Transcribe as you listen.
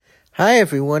Hi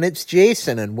everyone, it's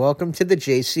Jason and welcome to the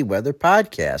JC Weather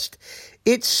Podcast.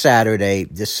 It's Saturday,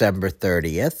 December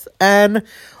 30th, and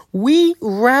we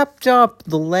wrapped up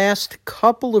the last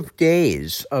couple of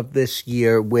days of this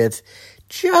year with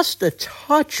just a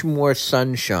touch more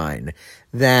sunshine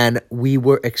than we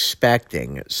were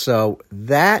expecting. So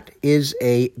that is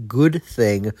a good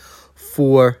thing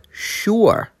for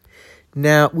sure.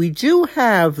 Now, we do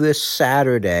have this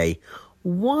Saturday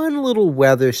one little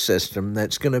weather system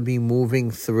that's going to be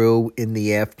moving through in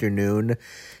the afternoon.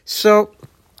 So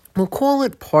we'll call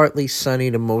it partly sunny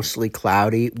to mostly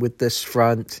cloudy with this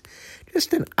front.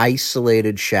 Just an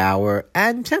isolated shower,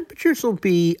 and temperatures will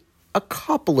be a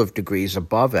couple of degrees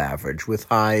above average with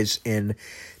highs in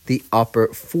the upper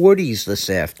 40s this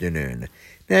afternoon.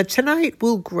 Now, tonight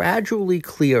will gradually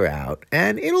clear out,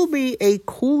 and it'll be a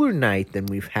cooler night than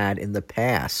we've had in the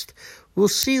past. We'll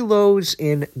see lows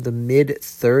in the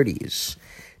mid-30s.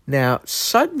 Now,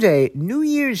 Sunday, New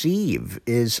Year's Eve,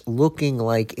 is looking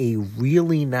like a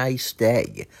really nice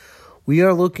day. We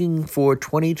are looking for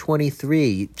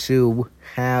 2023 to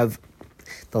have,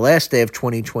 the last day of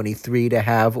 2023, to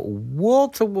have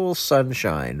wall-to-wall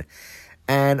sunshine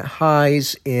and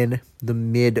highs in the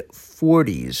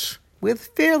mid-40s with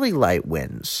fairly light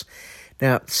winds.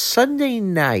 Now, Sunday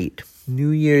night, New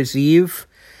Year's Eve,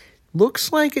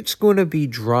 looks like it's going to be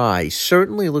dry.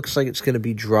 Certainly looks like it's going to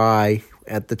be dry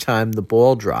at the time the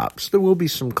ball drops. There will be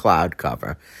some cloud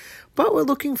cover. But we're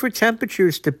looking for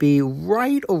temperatures to be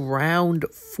right around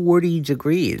 40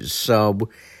 degrees. So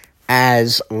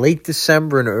as late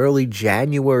December and early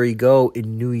January go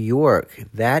in New York,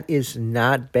 that is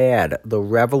not bad. The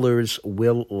revelers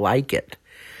will like it.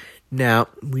 Now,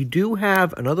 we do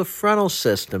have another frontal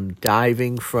system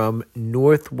diving from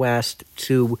northwest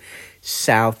to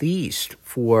southeast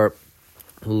for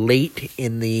late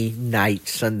in the night,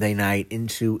 Sunday night,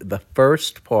 into the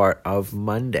first part of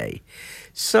Monday.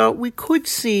 So we could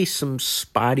see some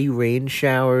spotty rain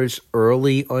showers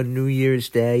early on New Year's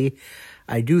Day.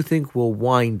 I do think we'll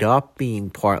wind up being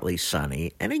partly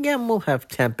sunny, and again, we'll have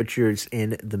temperatures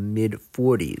in the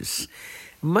mid-40s.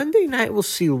 Monday night, we'll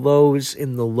see lows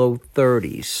in the low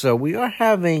 30s, so we are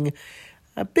having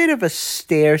a bit of a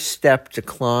stair-step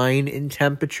decline in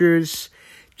temperatures.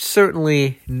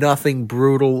 Certainly nothing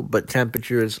brutal, but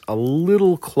temperatures a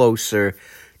little closer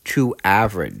to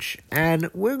average.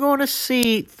 And we're going to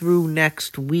see through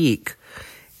next week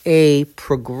a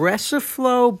progressive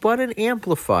flow, but an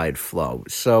amplified flow.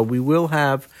 So we will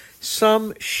have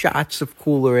some shots of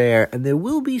cooler air, and there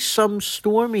will be some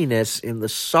storminess in the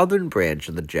southern branch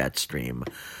of the jet stream.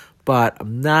 But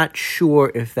I'm not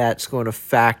sure if that's going to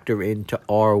factor into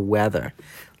our weather.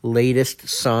 Latest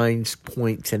signs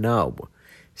point to no.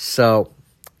 So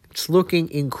it's looking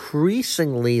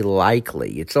increasingly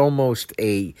likely. It's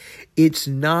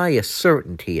nigh a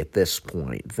certainty at this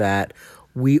point that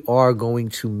we are going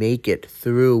to make it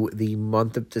through the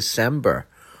month of December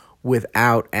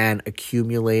without an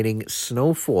accumulating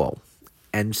snowfall.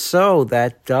 And so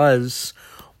that does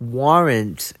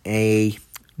warrant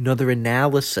another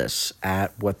analysis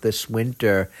at what this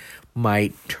winter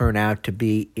might turn out to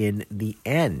be in the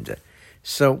end.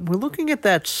 So we're looking at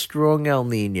that strong El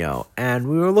Niño, and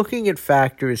we were looking at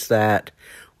factors that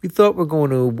we thought were going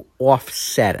to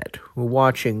offset it. We're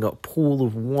watching a pool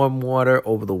of warm water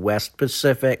over the West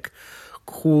Pacific,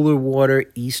 cooler water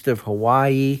east of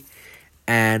Hawaii,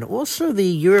 and also the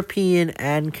European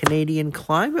and Canadian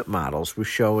climate models were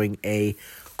showing a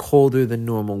colder than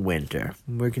normal winter.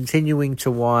 We're continuing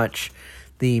to watch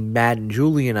the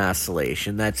Madden-Julian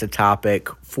oscillation. That's a topic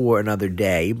for another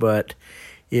day, but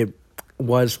it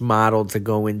was modeled to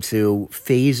go into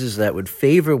phases that would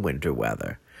favor winter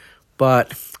weather.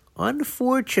 But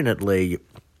unfortunately,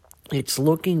 it's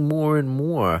looking more and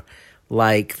more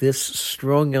like this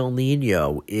strong El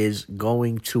Niño is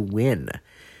going to win.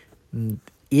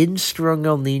 In strong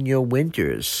El Niño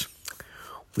winters,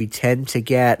 we tend to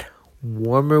get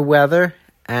warmer weather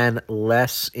and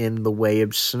less in the way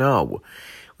of snow.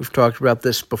 We've talked about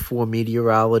this before.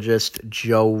 Meteorologist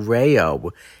Joe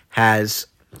Rayo has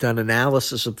done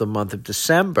analysis of the month of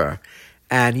December,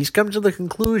 and he's come to the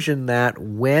conclusion that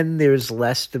when there's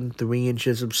less than 3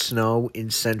 inches of snow in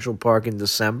Central Park in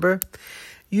December,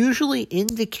 usually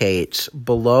indicates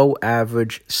below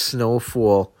average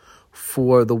snowfall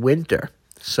for the winter.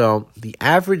 So the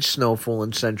average snowfall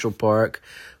in Central Park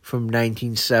from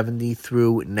 1970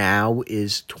 through now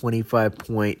is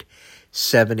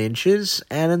 25.7 inches.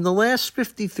 And in the last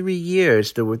 53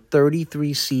 years, there were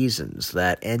 33 seasons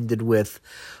that ended with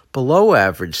below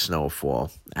average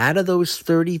snowfall. Out of those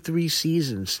 33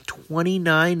 seasons,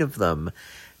 29 of them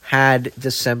had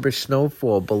December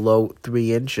snowfall below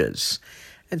 3 inches.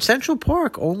 And Central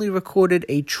Park only recorded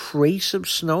a trace of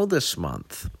snow this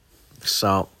month.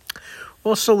 So,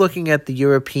 also looking at the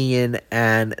European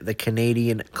and the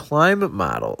Canadian climate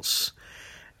models.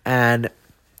 And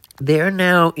they're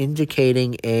now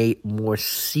indicating a more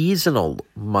seasonal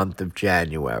month of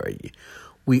January.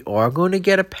 We are going to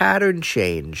get a pattern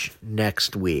change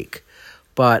next week,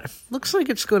 but looks like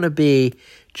it's going to be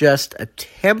just a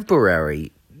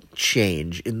temporary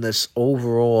change in this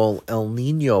overall El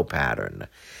Niño pattern.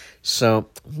 So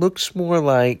looks more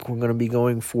like we're going to be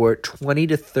going for 20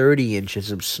 to 30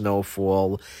 inches of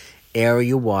snowfall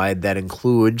area-wide. That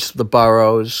includes the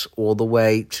boroughs all the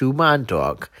way to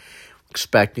Montauk.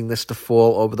 Expecting this to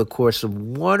fall over the course of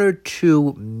 1 or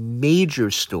 2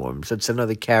 major storms. That's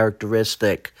another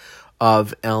characteristic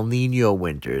of El Niño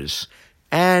winters.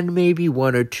 And maybe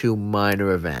 1 or 2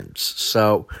 minor events.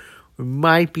 So we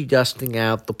might be dusting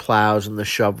out the plows and the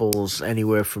shovels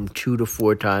anywhere from 2 to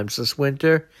 4 times this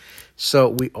winter. So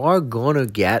we are going to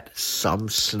get some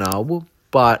snow,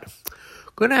 but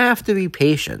going to have to be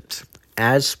patient.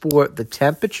 As for the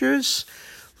temperatures,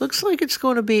 looks like it's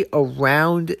going to be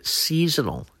around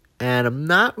seasonal, and I'm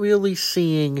not really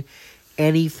seeing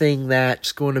anything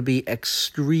that's going to be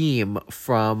extreme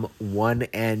from one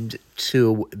end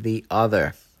to the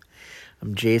other.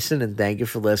 I'm Jason, and thank you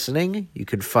for listening. You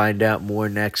can find out more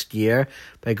next year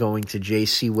by going to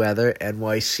JC Weather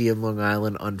NYC in Long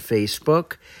Island on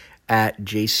Facebook, at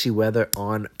JC Weather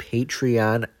on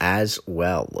Patreon as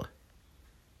well.